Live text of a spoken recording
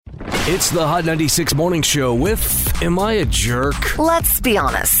It's the Hot 96 Morning Show with Am I a Jerk? Let's be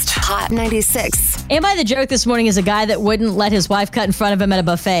honest. Hot 96. Am I the Jerk this morning is a guy that wouldn't let his wife cut in front of him at a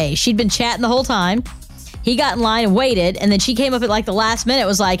buffet. She'd been chatting the whole time. He got in line and waited, and then she came up at like the last minute,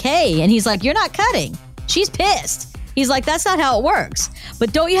 was like, hey, and he's like, you're not cutting. She's pissed. He's like, that's not how it works.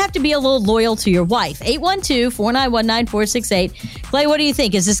 But don't you have to be a little loyal to your wife? 812-491-9468. Clay, what do you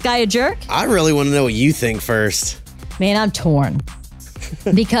think? Is this guy a jerk? I really want to know what you think first. Man, I'm torn.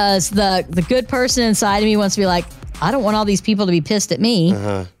 Because the good person inside of me wants to be like, I don't want all these people to be pissed at me.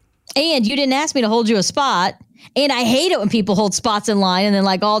 And you didn't ask me to hold you a spot. And I hate it when people hold spots in line and then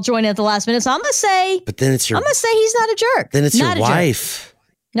like all join at the last minute. So I'm going to say, But then it's your. I'm going to say he's not a jerk. Then it's not your a jerk. wife.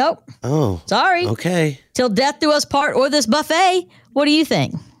 Nope. Oh. Sorry. Okay. Till death do us part or this buffet. What do you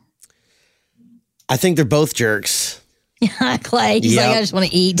think? I think they're both jerks. Clay, he's Yep. like, I just want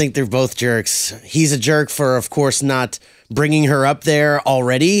to I eat. think they're both jerks. He's a jerk for, of course, not bringing her up there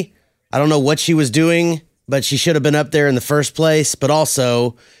already. I don't know what she was doing, but she should have been up there in the first place. But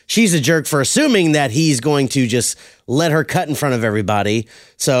also, she's a jerk for assuming that he's going to just let her cut in front of everybody.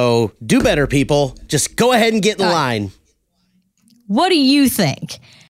 So do better, people. Just go ahead and get in line. What do you think?